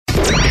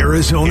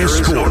Arizona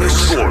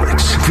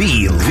Sports.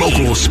 The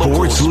local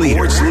sports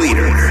leader.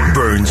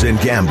 Burns and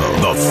Gambo.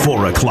 The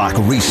 4 o'clock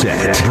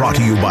reset. Brought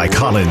to you by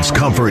Collins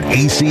Comfort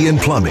AC and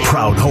Plumbing.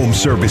 Proud home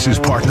services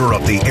partner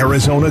of the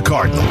Arizona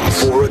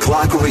Cardinals. 4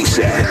 o'clock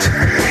reset.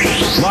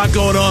 A lot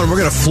going on. We're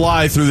going to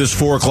fly through this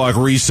 4 o'clock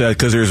reset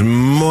because there's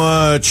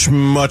much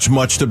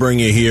to bring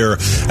you here.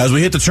 As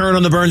we hit the turn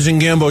on the Burns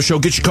and Gambo show,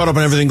 get you caught up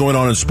on everything going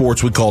on in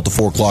sports. We call it the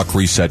 4 o'clock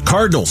reset.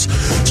 Cardinals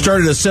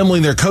started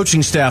assembling their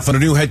coaching staff under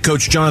new head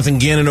coach Jonathan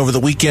Gannon over the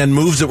weekend.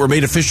 Moves that were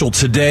made official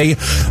today.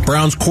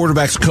 Browns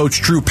quarterbacks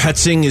coach Drew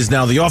Petzing is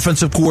now the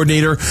offensive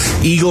coordinator.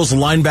 Eagles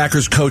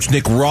linebackers coach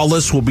Nick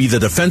Rawlis will be the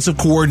defensive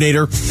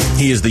coordinator.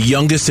 He is the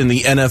youngest in the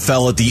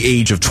NFL at the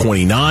age of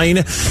 29.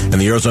 And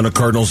the Arizona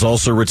Cardinals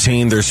also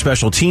retained their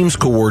special teams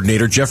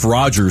coordinator, Jeff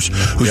Rogers,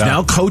 who's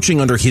now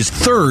coaching under his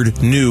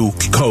third new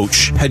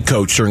head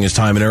coach during his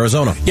time in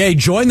Arizona. Yeah, he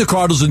joined the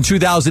Cardinals in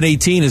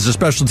 2018 as a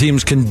special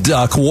teams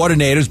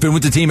coordinator. He's been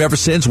with the team ever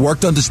since,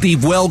 worked under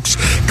Steve Wilkes,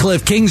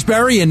 Cliff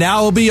Kingsbury, and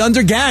now he'll be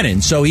under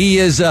Gannon. So he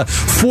is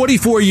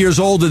 44 years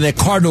old, and the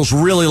Cardinals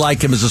really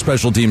like him as a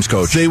special teams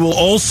coach. They will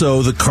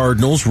also, the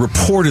Cardinals,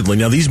 reportedly,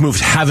 now these moves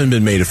haven't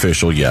been made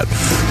official yet,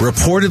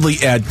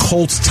 reportedly add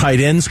Colts tight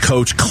ends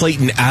coach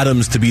Clayton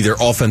Adams to be their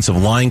offensive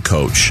line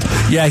coach.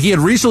 Yeah, he had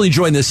recently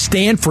joined the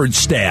Stanford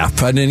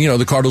staff, and then,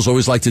 the Cardinals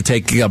always like to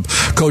take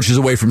coaches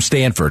away from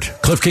Stanford.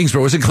 Cliff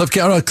Kingsbury, was it Cliff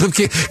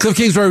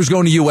Kingsbury was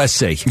going to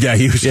USC. Yeah,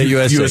 he was. Yeah,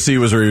 USC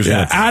was where he was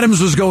going.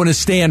 Adams was going to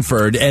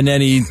Stanford, and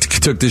then he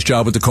took this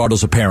job with the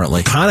Cardinals,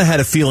 apparently. Kind of had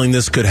a feeling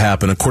this could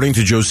happen. According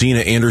to Josina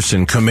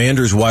Anderson,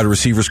 Commanders wide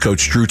receivers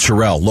coach Drew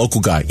Terrell,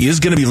 local guy, is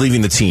going to be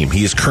leaving the team.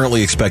 He is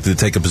currently expected to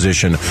take a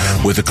position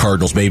with the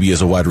Cardinals, maybe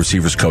as a wide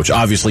receivers coach.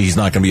 Obviously, he's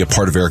not going to be a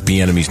part of Eric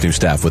Bieniemy's new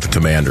staff with the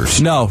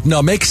Commanders. No,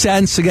 makes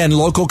sense. Again,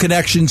 local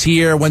connections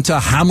here. Went to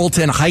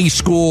Hamilton High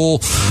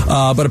School,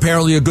 but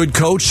apparently a good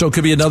coach, so it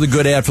could be another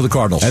good ad for the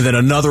Cardinals. And then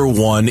another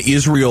one,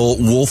 Israel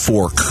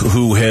Wolfork,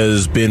 who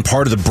has been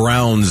part of the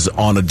Browns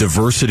on a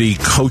diversity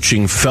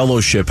coaching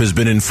fellowship, has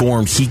been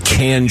informed he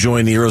can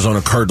join the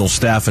Arizona Cardinals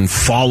staff and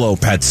follow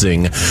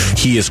Petzing.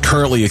 He is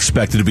currently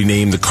expected to be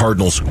named the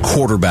Cardinals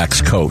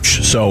quarterbacks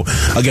coach. So,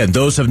 again,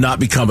 those have not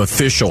become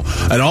official.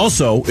 And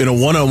also, in a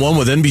one-on-one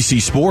with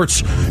NBC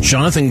Sports,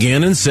 Jonathan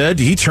Gannon said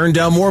he turned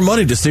down more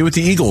money to stay with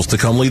the Eagles to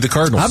come lead the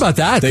Cardinals. How about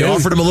that? They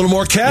offered him a little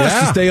more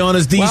cash to stay on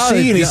as DC,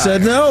 and he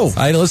said no.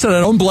 Listen, I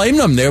don't blame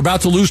them. They're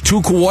about to lose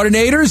 2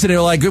 coordinators, and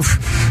they're like,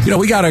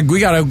 we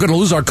going to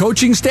lose our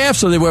coaching staff,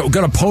 so they were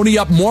going to pony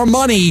up more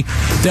money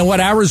than what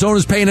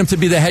Arizona's paying him to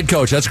be the head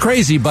coach. That's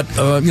crazy, but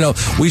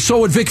we saw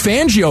what Vic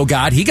Fangio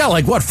got. He got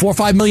 $4 or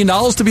 $5 million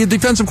to be a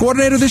defensive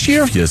coordinator this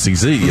year. Yes, he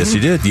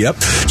did. Yep.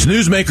 It's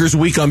Newsmakers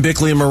Week on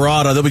Bickley and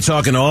Murata. They'll be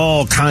talking to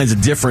all kinds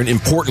of different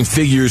important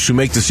figures who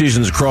make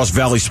decisions across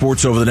Valley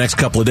Sports over the next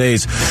couple of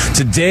days.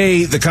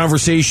 Today, the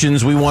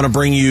conversations we want to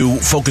bring you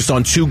focused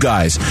on 2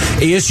 guys.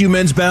 ASU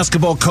men's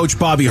basketball coach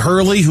Bobby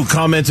Hurley, who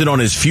commented on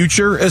his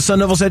future as Sun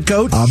Devils head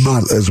coach. I'm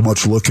not as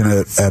much looking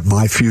at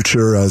my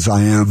future as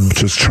I am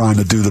just trying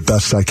to do the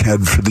best I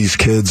can for these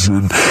kids.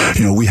 And,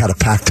 we had a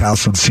packed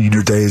house on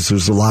senior days.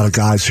 There's a lot of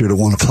guys here that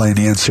want to play in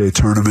the NCAA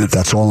tournament.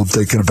 That's all I'm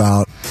thinking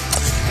about.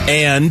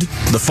 And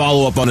the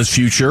follow-up on his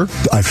future.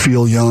 I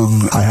feel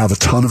young. I have a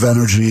ton of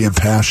energy and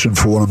passion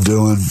for what I'm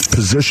doing.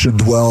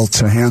 Positioned well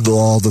to handle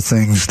all the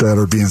things that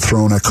are being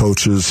thrown at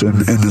coaches in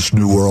this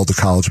new world of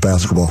college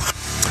basketball.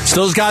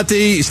 Still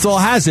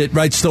has it,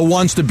 right? Still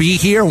wants to be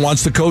here,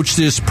 wants to coach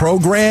this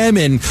program.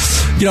 And,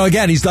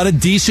 again, he's done a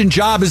decent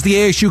job as the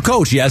ASU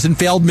coach. He hasn't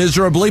failed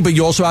miserably, but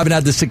you also haven't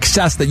had the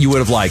success that you would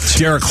have liked.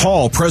 Derek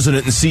Hall,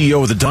 president and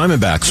CEO of the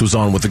Diamondbacks, was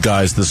on with the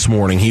guys this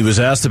morning. He was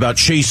asked about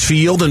Chase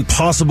Field and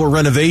possible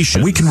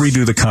renovation. We can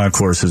redo the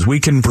concourses. We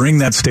can bring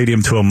that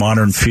stadium to a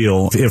modern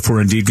feel if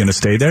we're indeed going to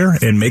stay there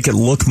and make it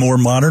look more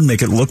modern,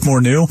 make it look more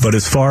new. But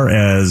as far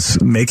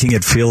as making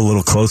it feel a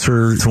little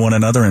closer to one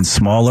another and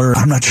smaller,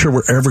 I'm not sure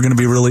we're ever going to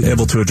be really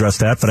able to address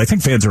that. But I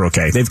think fans are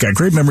okay. They've got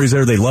great memories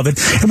there. They love it.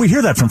 And we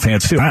hear that from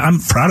fans, too. I'm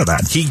proud of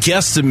that. He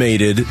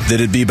guesstimated that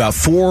it'd be about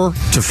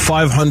 $400 to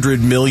 $500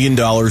 million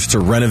to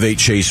renovate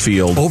Chase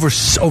Field. Over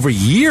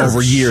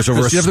years.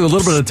 Over a little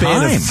bit of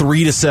time. Of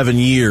 3 to 7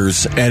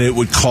 years. And it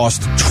would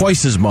cost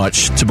twice as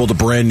much to build a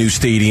brand new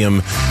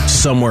stadium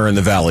somewhere in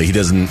the valley. He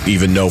doesn't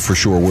even know for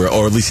sure where,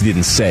 or at least he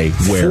didn't say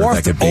where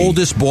that could be. 4th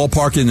oldest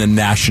ballpark in the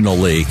National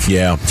League.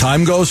 Yeah.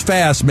 Time goes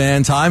fast,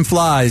 man. Time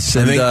flies.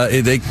 And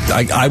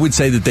I would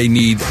say that they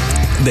need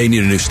a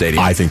new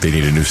stadium. I think they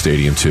need a new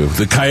stadium, too.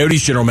 The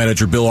Coyotes general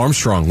manager, Bill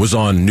Armstrong, was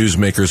on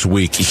Newsmakers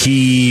Week.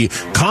 He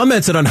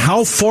commented on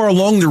how far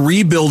along the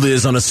rebuild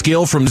is on a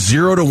scale from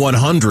 0 to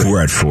 100.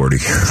 We're at 40.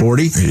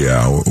 40?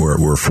 Yeah,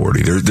 we're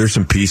 40. There's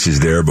some pieces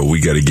there, but we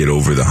got to get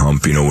over the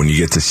hump. When you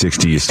get to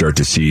 60, you start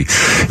to see,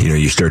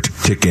 you start to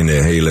tick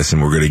into, hey,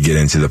 listen, we're going to get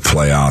into the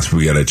playoffs.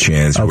 We got a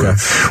chance. Okay.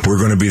 We're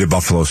going to be the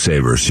Buffalo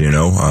Sabres,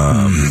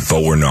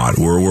 but we're not.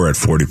 We're at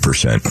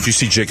 40%. Did you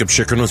see Jacob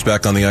Chikrin was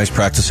back on the ice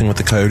practicing with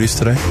the Coyotes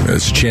today?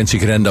 There's a chance he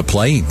could end up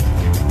playing.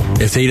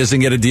 If he doesn't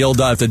get a deal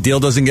done, if the deal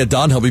doesn't get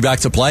done, he'll be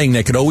back to playing.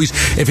 They could always,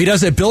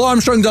 if Bill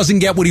Armstrong doesn't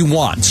get what he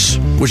wants,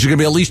 which is going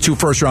to be at least 2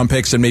 first-round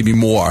picks and maybe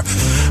more,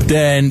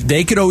 then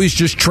they could always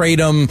just trade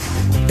him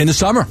in the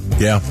summer.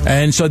 Yeah.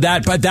 And so at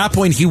that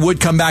point, he would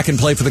come back and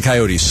play for the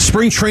Coyotes.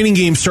 Spring training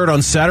games start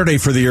on Saturday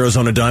for the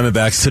Arizona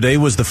Diamondbacks. Today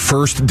was the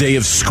first day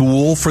of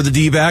school for the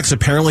D-backs.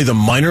 Apparently, the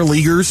minor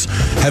leaguers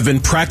have been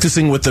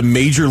practicing with the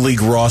major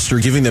league roster,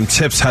 giving them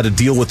tips how to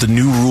deal with the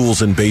new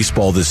rules in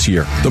baseball this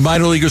year. The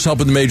minor leaguers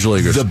helping the major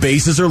leaguers. The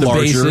bases are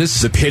larger.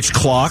 Bases. The pitch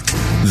clock,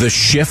 the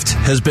shift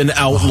has been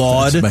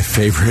outlawed. That's my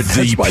favorite.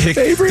 That's my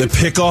favorite. The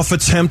pickoff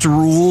attempt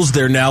rules,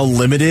 they're now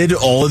limited.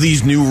 All of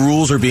these new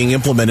rules are being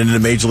implemented into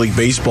Major League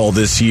Baseball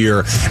this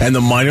year, and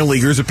the minor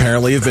leaguers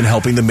apparently have been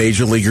helping the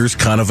major leaguers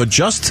kind of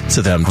adjust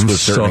to them to a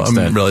certain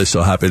extent. I'm really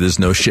so happy there's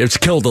no shift. It's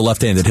killed a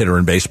left-handed hitter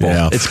in baseball.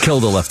 Yeah. It's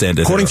killed a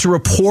left-handed According hitter. to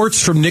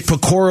reports from Nick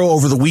Picoro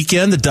over the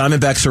weekend, the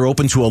Diamondbacks are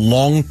open to a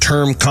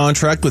long-term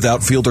contract with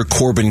outfielder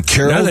Corbin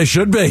Carroll. Yeah, they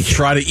should be.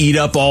 Try to eat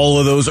up all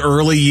of those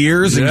early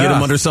years and get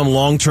him under some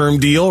long-term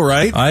deal,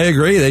 right? I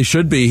agree. They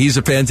should be. He's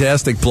a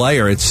fantastic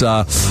player. It's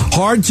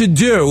hard to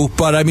do,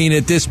 but I mean,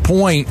 at this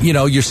point,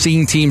 you're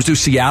seeing teams do.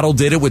 Seattle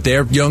did it with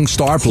their young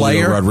star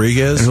player,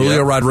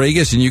 Julio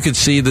Rodriguez, and you could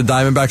see the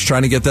Diamondbacks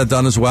trying to get that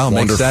done as well.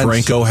 Wander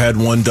Franco had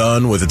one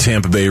done with the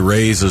Tampa Bay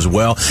Rays as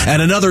well.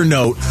 And another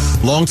note,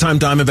 longtime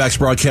Diamondbacks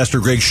broadcaster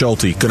Greg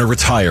Schulte going to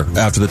retire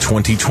after the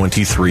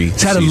 2023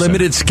 He's had a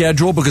limited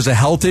schedule because of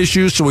health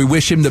issues, so we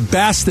wish him the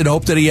best and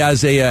hope that he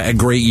has a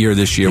great year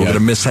this year. We're going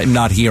to miss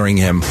not hearing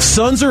him.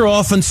 Suns are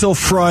off until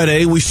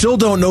Friday. We still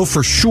don't know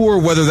for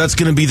sure whether that's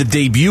going to be the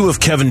debut of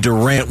Kevin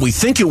Durant. We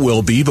think it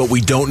will be, but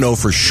we don't know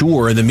for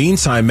sure. In the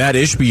meantime, Matt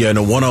Ishbia, in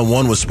a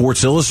one-on-one with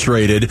Sports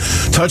Illustrated,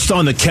 touched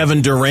on the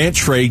Kevin Durant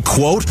trade.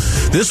 Quote,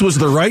 "This was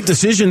the right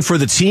decision for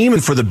the team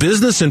and for the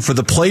business and for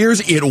the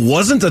players. It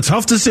wasn't a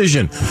tough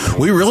decision.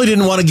 We really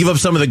didn't want to give up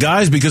some of the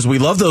guys because we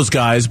love those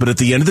guys, but at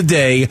the end of the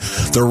day,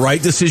 the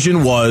right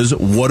decision was,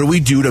 what do we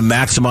do to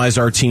maximize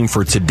our team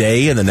for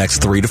today and the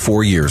next 3 to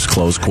 4 years?"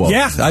 Close quote.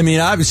 Yeah, I mean,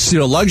 obviously,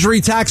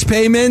 luxury tax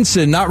payments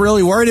and not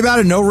really worried about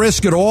it, no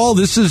risk at all.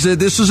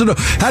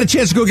 Had a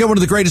chance to go get one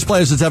of the greatest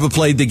players that's ever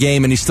played the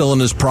game, and he's still in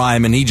his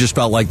prime, and he just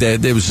felt like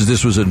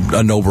this was a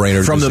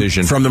no-brainer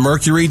decision. From the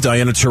Mercury,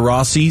 Diana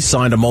Taurasi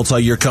signed a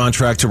multi-year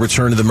contract to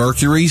return to the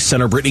Mercury.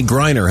 Center Brittany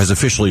Griner has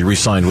officially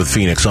re-signed with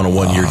Phoenix on a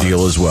one-year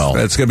deal as well.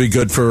 It's going to be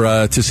good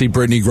to see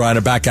Brittany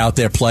Griner back out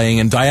there playing.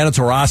 And Diana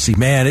Taurasi,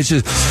 man, it's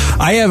just,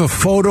 I have a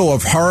photo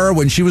of her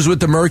when she was with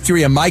the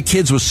Mercury, and my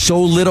kids were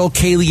so little,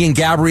 Kaylee and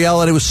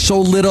Gabriella, they were so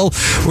little.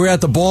 We were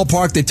at the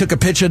ballpark, they took a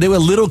picture, they were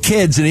little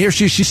kids, and here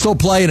she's still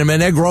playing them,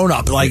 and they're grown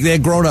up. Like, they're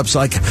grown ups.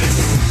 Like,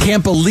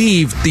 can't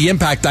believe the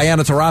impact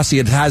Diana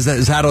Taurasi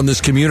has had on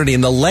this community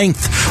and the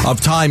length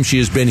of time she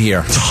has been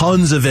here.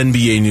 Tons of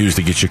NBA news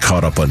to get you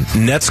caught up on.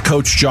 Nets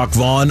coach Jacques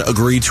Vaughn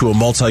agreed to a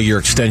multi-year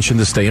extension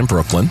to stay in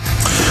Brooklyn.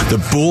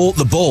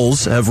 The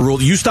Bulls have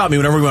ruled... You stop me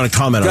whenever you want to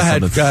comment on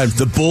something. Go ahead.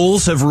 The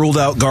Bulls have ruled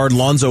out guard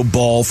Lonzo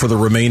Ball for the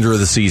remainder of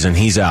the season.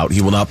 He's out.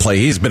 He will not play.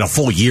 He's been a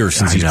full year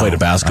since he's played a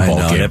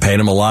basketball game. They're paying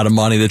him a lot of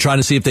money. They're trying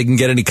to see if they can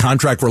get any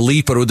contract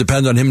relief, but it would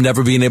depend on him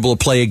never being able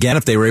to play again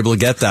if they were able to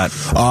get that.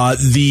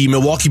 The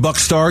Milwaukee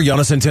Bucks star,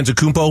 Giannis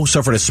Antetokounmpo,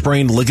 suffered a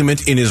sprained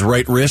ligament in his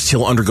right wrist.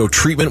 He'll undergo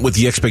treatment with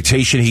the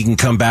expectation he can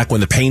come back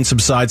when the pain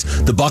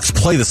subsides. The Bucks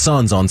play the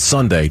Suns on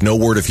Sunday. No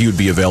word if he would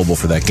be available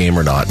for that game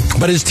or not.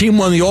 But his team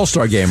won the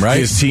All-Star game, right?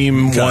 His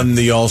team won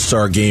the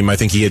All-Star game. I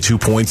think he had 2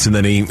 points and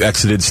then he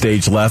exited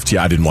stage left.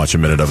 Yeah, I didn't watch a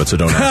minute of it, so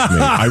don't ask me.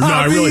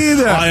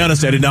 I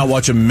honestly, I did not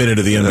watch a minute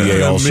of the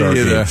NBA All-Star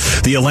game.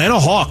 The Atlanta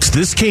Hawks,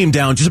 this came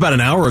down just about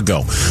an hour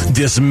ago,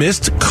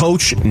 dismissed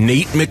coach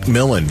Nate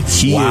McMillan.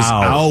 He is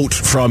out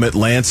from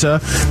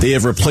Atlanta. They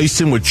have replaced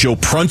him with Joe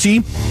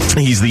Prunty.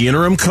 He's the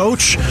interim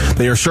coach.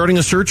 They are starting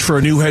a search for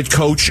a new head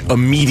coach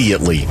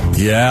immediately.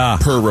 Yeah.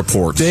 Per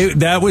reports.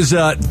 That was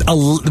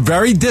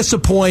very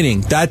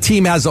disappointing. That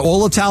team has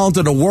all the talent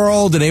in the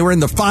world, and they were in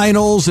the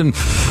finals, and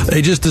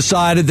they just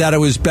decided that it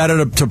was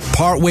better to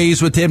part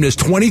ways with him. There's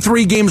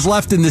 23 games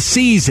left in the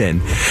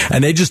season,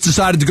 and they just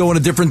decided to go in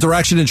a different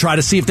direction and try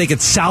to see if they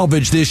could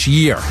salvage this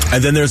year.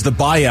 And then there's the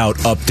buyout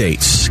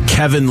updates.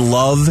 Kevin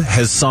Love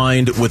has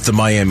signed with the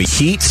Miami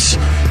Heat.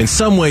 In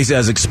some ways,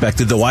 as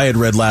expected, though I had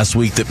read last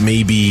week that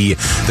maybe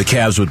the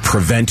Cavs would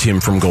prevent him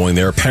from going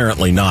there.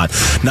 Apparently not.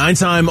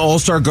 9-time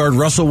All-Star guard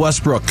Russell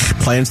Westbrook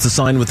plans to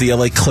sign with the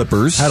LA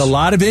Clippers. Had a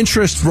lot of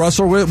interest.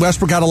 Russell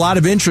Westbrook had a lot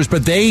of interest,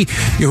 but they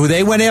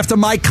went after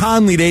Mike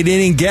Conley. They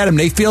didn't get him.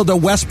 They feel that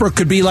Westbrook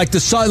could be like the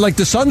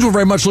Suns were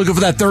very much looking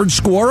for that third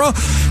scorer.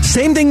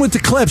 Same thing with the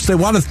Clips. They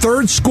want a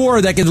third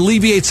scorer that can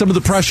alleviate some of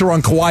the pressure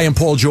on Kawhi and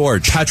Paul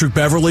George. Patrick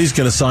Beverley's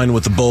going to sign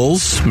with the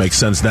Bulls. Makes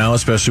sense now,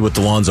 especially with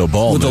Lonzo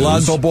Ball. With the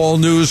Suns. Football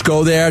News,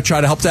 go there,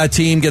 try to help that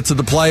team get to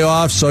the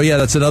playoffs. So, yeah,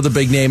 that's another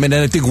big name. And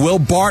then I think Will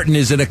Barton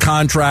is in a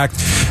contract.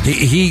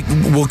 He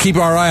will keep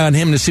our eye on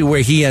him to see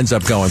where he ends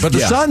up going. But the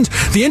Suns,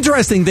 the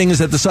interesting thing is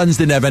that the Suns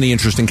didn't have any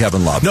interest in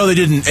Kevin Love. No, they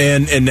didn't.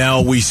 And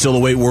now we still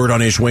await word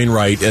on Ish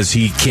Wainwright, as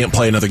he can't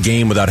play another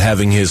game without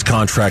having his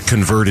contract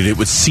converted. It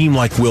would seem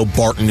like Will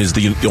Barton is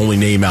the only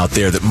name out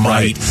there that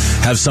might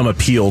have some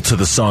appeal to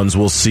the Suns.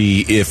 We'll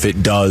see if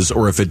it does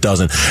or if it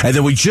doesn't. And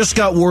then we just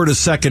got word a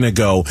second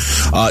ago.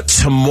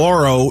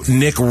 Tomorrow,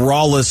 Nick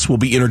Rollis will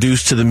be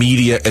introduced to the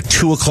media at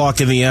 2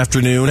 o'clock in the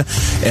afternoon.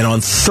 And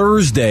on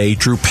Thursday,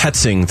 Drew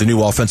Petzing, the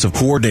new offensive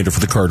coordinator for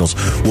the Cardinals,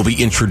 will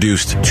be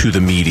introduced to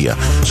the media.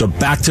 So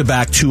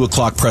back-to-back 2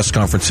 o'clock press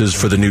conferences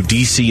for the new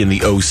DC and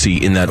the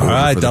OC in that order. All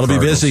right, that'll be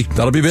busy.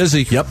 That'll be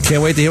busy. Yep.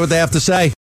 Can't wait to hear what they have to say.